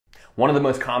One of the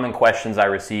most common questions I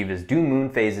receive is, do moon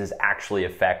phases actually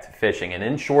affect fishing? And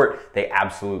in short, they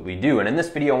absolutely do. And in this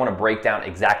video, I want to break down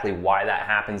exactly why that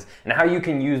happens and how you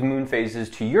can use moon phases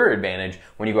to your advantage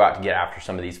when you go out to get after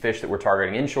some of these fish that we're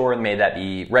targeting inshore. May that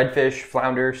be redfish,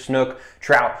 flounder, snook,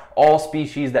 trout. All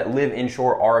species that live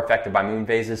inshore are affected by moon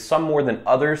phases, some more than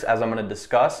others, as I'm going to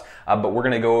discuss. But we're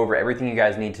going to go over everything you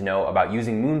guys need to know about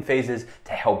using moon phases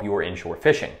to help your inshore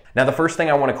fishing. Now, the first thing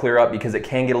I want to clear up, because it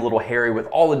can get a little hairy with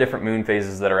all the different moon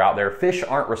phases that are out there, fish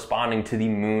aren't responding to the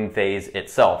moon phase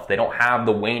itself. They don't have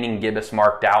the waning gibbous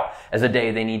marked out as a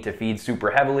day they need to feed super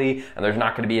heavily, and there's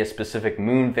not going to be a specific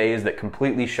moon phase that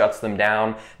completely shuts them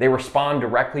down. They respond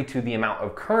directly to the amount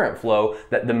of current flow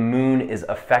that the moon is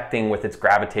affecting with its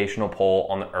gravitational pull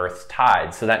on the Earth's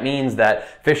tides. So that means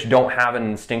that fish don't have an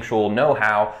instinctual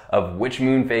know-how of which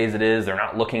moon phase it is. They're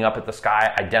not looking up at the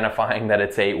sky, identifying that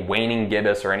it's a waning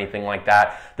gibbous or anything like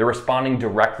that. They're responding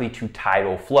directly to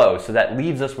tidal flow. So that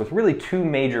leaves us with really two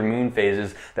major moon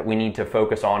phases that we need to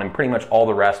focus on, and pretty much all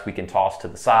the rest we can toss to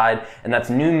the side, and that's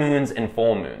new moons and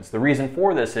full moons. The reason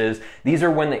for this is these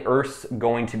are when the Earth's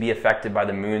going to be affected by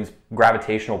the moon's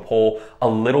gravitational pull a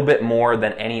little bit more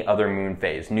than any other moon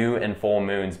phase, new and full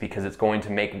moons, because it's going to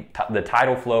make the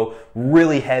tidal flow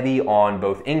really heavy on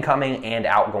both incoming and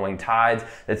outgoing tides.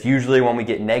 That's usually when we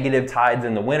get negative tides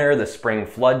in the winter. The spring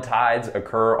flood tides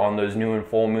occur on those new and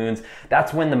full moons.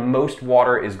 That's when the most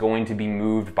water is going to be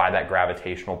moved by that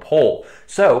gravitational pull.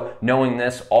 So knowing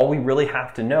this, all we really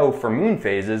have to know for moon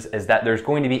phases is that there's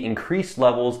going to be increased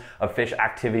levels of fish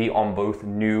activity on both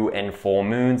new and full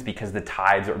moons, because the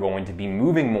tides are going to be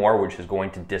moving more, which is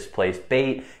going to displace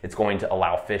bait. It's going to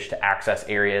allow fish to access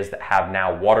areas that have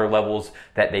now water levels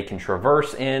that they can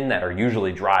traverse in that are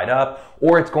usually dried up,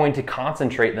 or it's going to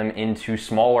concentrate them into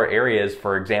smaller areas.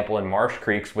 For example, in marsh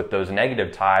creeks with those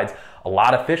negative tides, a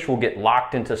lot of fish will get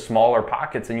locked into smaller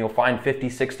pockets, and you'll find 50,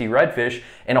 60 redfish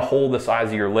in a hole the size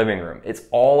of your living room. It's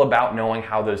all about knowing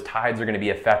how those tides are going to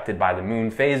be affected by the moon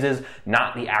phases,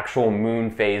 not the actual moon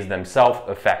phase themselves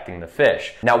affecting the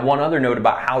fish. Now, one other note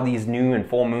about how these new and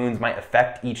full moons might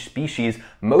affect each species: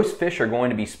 most fish are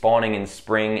going to be spawning in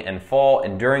spring and fall,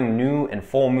 and during new and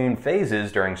full moon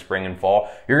phases during spring and fall,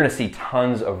 you're going to see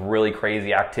tons of really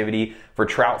crazy activity. For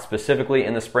trout specifically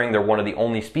in the spring, they're one of the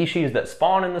only species that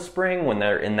spawn in the spring when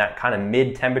they're in that kind of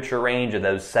mid-temperature range of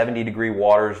those 70-degree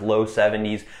waters, low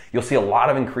 70s. You'll see a lot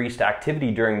of increased activity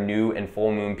during new and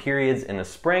full moon periods in the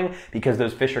spring, because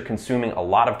those fish are consuming a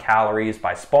lot of calories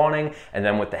by spawning, and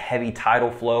then with the heavy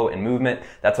tidal flow and movement,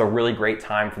 that's a really great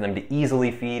time for them to easily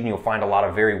feed, and you'll find a lot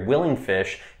of very willing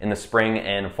fish in the spring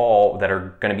and fall that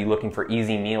are going to be looking for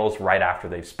easy meals right after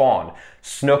they've spawned.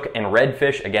 Snook and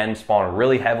redfish, again, spawn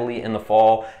really heavily in the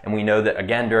fall, and we know that,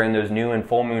 again, during those new and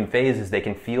full moon phases, they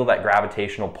can feel that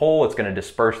gravitational pull. It's going to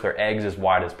disperse their eggs as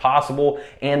wide as possible,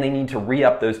 and they need to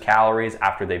re-up those calories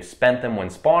after they've spent them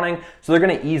when spawning, so they're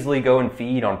going to easily go and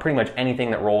feed on pretty much anything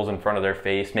that rolls in front of their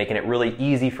face, making it really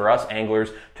easy for us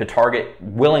anglers to target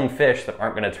willing fish that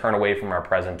aren't going to turn away from our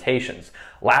presentations.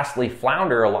 Lastly,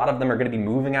 flounder, a lot of them are going to be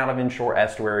moving out of inshore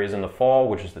estuaries in the fall,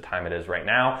 which is the time it is right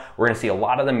now. We're going to see a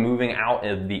lot of them moving out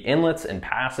of the inlets and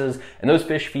passes, and those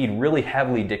fish feed really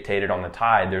heavily dictated on the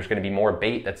tide. There's going to be more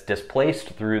bait that's displaced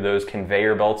through those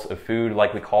conveyor belts of food,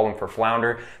 like we call them for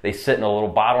flounder. They sit in a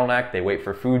little bottleneck. They wait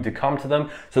for food to come to them.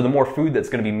 So the more food that's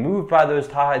going to be moved by those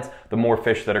tides, the more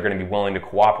fish that are going to be willing to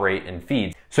cooperate and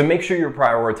feed. So make sure you're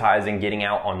prioritizing getting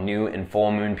out on new and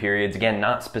full moon periods. Again,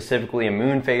 not specifically a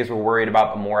moon phase we're worried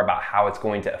about, but more about how it's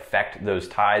going to affect those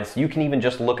tides. You can even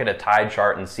just look at a tide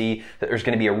chart and see that there's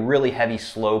going to be a really heavy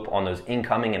slope on those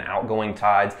incoming and outgoing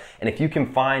tides. And if you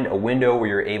can find a window where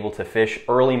you're able to fish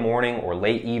early morning or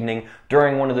late evening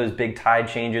during one of those big tide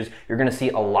changes, you're going to see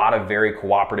a lot of very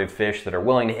cooperative fish that are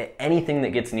willing to hit anything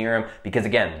that gets near them, because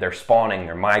again, they're spawning,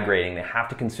 they're migrating, they have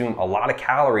to consume a lot of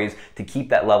calories to keep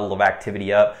that level of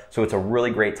activity up. So it's a really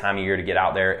great time of year to get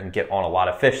out there and get on a lot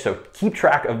of fish. So keep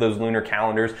track of those lunar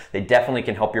calendars. They definitely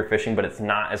can help your fishing, but it's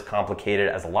not as complicated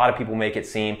as a lot of people make it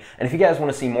seem. And if you guys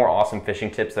want to see more awesome fishing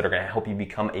tips that are going to help you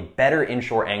become a better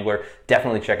inshore angler,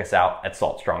 definitely check us out at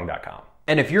saltstrong.com.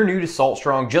 And if you're new to Salt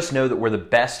Strong, just know that we're the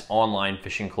best online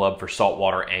fishing club for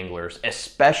saltwater anglers,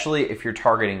 especially if you're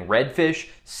targeting redfish,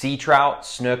 sea trout,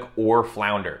 snook, or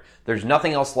flounder. There's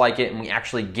nothing else like it, and we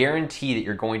actually guarantee that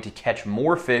you're going to catch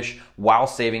more fish while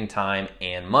saving time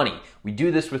and money. We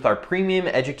do this with our premium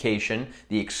education,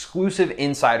 the exclusive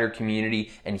insider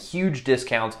community, and huge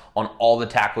discounts on all the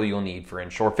tackle you'll need for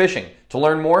inshore fishing. To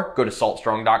learn more, go to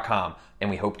saltstrong.com, and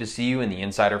we hope to see you in the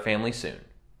insider family soon.